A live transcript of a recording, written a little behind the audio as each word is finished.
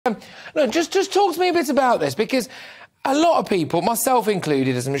Look, just talk to me a bit about this, because a lot of people, myself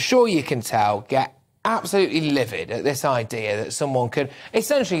included, as I'm sure you can tell, get absolutely livid at this idea that someone could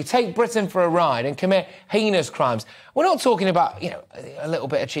essentially take Britain for a ride and commit heinous crimes. We're not talking about, you know, a little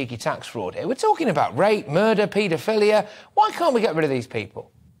bit of cheeky tax fraud here. We're talking about rape, murder, paedophilia. Why can't we get rid of these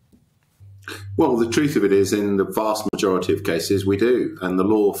people? Well, the truth of it is, in the vast majority of cases, we do. And the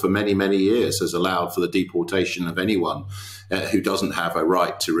law for many, many years has allowed for the deportation of anyone who doesn't have a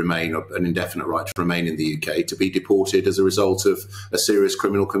right to remain, an indefinite right to remain in the UK, to be deported as a result of a serious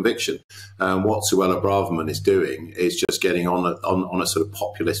criminal conviction. What Suella Braverman is doing is just getting on a sort of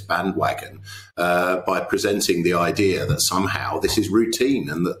populist bandwagon by presenting the idea that somehow this is routine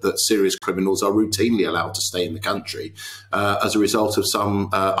and that serious criminals are routinely allowed to stay in the country as a result of some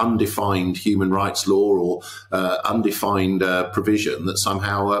undefined human rights law or undefined provision that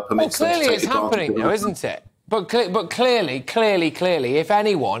somehow permits them to take advantage. Well, clearly it's happening now, isn't it? But clearly, if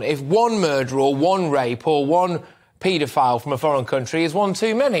anyone, if one murderer or one rape or one paedophile from a foreign country is one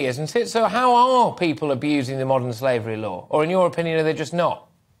too many, isn't it? So how are people abusing the modern slavery law? Or in your opinion, are they just not?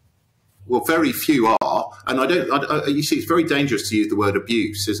 Well, very few are, and you see, it's very dangerous to use the word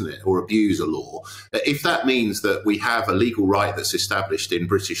abuse, isn't it, or abuse a law. If that means that we have a legal right that's established in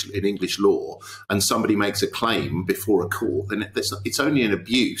English law, and somebody makes a claim before a court, then it's only an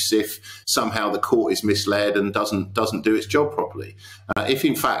abuse if somehow the court is misled and doesn't do its job properly. If,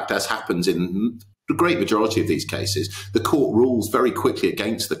 in fact, as happens in the great majority of these cases, the court rules very quickly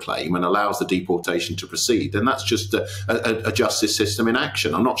against the claim and allows the deportation to proceed, then that's just a justice system in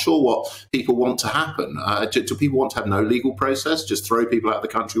action. I'm not sure what people want to happen. Do people want to have no legal process, just throw people out of the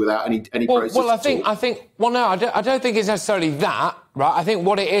country without any process? Well, I don't think it's necessarily that, right? I think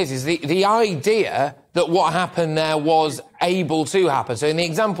what it is the idea that what happened there was able to happen. So in the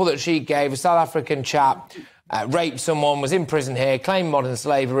example that she gave, a South African chap raped someone, was in prison here, claimed modern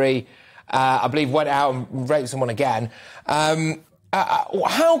slavery, I believe went out and raped someone again.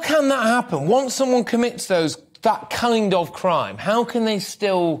 How can that happen? Once someone commits that kind of crime, how can they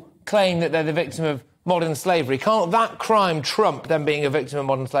still claim that they're the victim of modern slavery? Can't that crime trump them being a victim of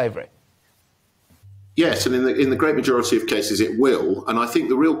modern slavery? Yes, and in the great majority of cases it will. And I think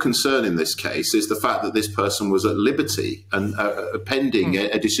the real concern in this case is the fact that this person was at liberty and pending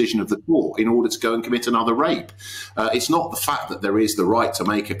a decision of the court in order to go and commit another rape. It's not the fact that there is the right to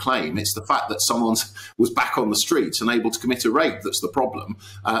make a claim. It's the fact that someone was back on the streets and able to commit a rape that's the problem.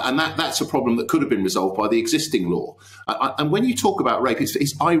 And that's a problem that could have been resolved by the existing law. And when you talk about rape,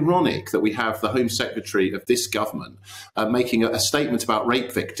 it's ironic that we have the Home Secretary of this government making a statement about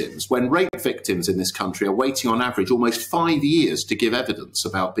rape victims, when rape victims in this country are waiting on average almost 5 years to give evidence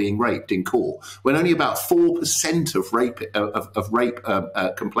about being raped in court, when only about 4% of rape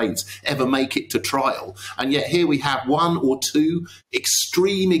complaints ever make it to trial. And yet here we have one or two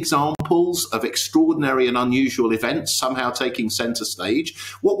extreme examples of extraordinary and unusual events somehow taking centre stage.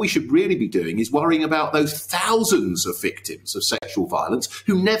 What we should really be doing is worrying about those thousands of victims of sexual violence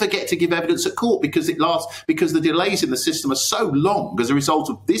who never get to give evidence at court because the delays in the system are so long as a result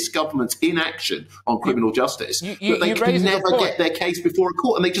of this government's inaction on criminal justice that they can never get their case before a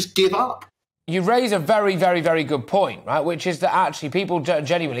court and they just give up. You raise a very, very, very good point, right, which is that actually people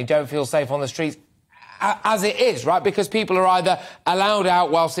genuinely don't feel safe on the streets as it is, right, because people are either allowed out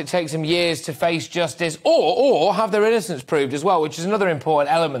whilst it takes them years to face justice or have their innocence proved as well, which is another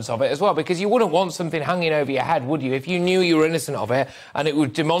important element of it as well, because you wouldn't want something hanging over your head, would you, if you knew you were innocent of it and it was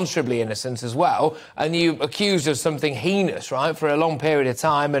demonstrably innocent as well, and you accused of something heinous, right, for a long period of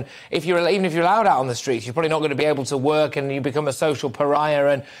time, and even if you're allowed out on the streets, you're probably not going to be able to work and you become a social pariah,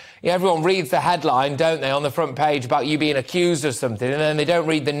 and everyone reads the headline, don't they, on the front page about you being accused of something, and then they don't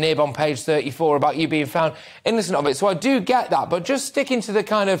read the nib on page 34 about you being found innocent of it. So I do get that, but just sticking to the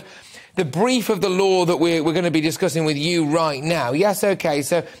kind of the brief of the law that we're going to be discussing with you right now. Yes, OK,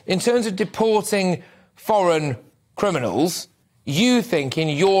 so in terms of deporting foreign criminals, you think, in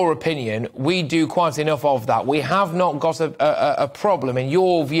your opinion, we do quite enough of that. We have not got a problem, in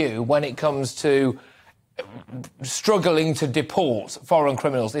your view, when it comes to struggling to deport foreign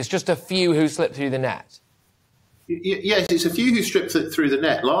criminals. It's just a few who slip through the net. Yes, it's a few who strip through the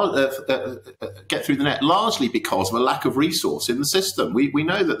net, get through the net, largely because of a lack of resource in the system. We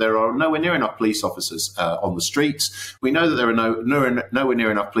know that there are nowhere near enough police officers on the streets. We know that there are nowhere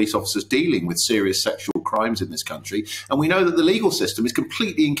near enough police officers dealing with serious sexual crimes in this country. And we know that the legal system is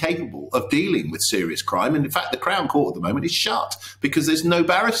completely incapable of dealing with serious crime. And in fact, the Crown Court at the moment is shut because there's no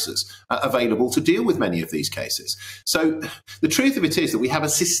barristers available to deal with many of these cases. So the truth of it is that we have a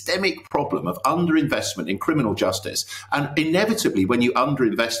systemic problem of underinvestment in criminal justice justice. And inevitably, when you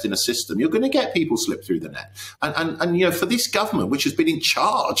underinvest in a system, you're going to get people slip through the net. And you know, for this government, which has been in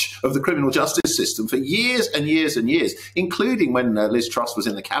charge of the criminal justice system for years and years and years, including when Liz Truss was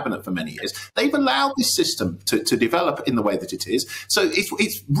in the cabinet for many years, they've allowed this system to develop in the way that it is. So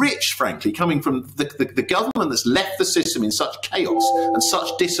it's rich, frankly, coming from the government that's left the system in such chaos and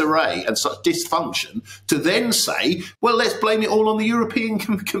such disarray and such dysfunction to then say, well, let's blame it all on the European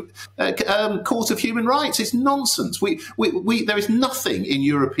Court of Human Rights. It's nonsense. There is nothing in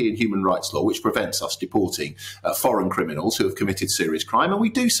European human rights law which prevents us deporting foreign criminals who have committed serious crime, and we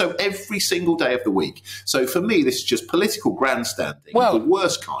do so every single day of the week. So for me, this is just political grandstanding of the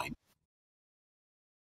worst kind.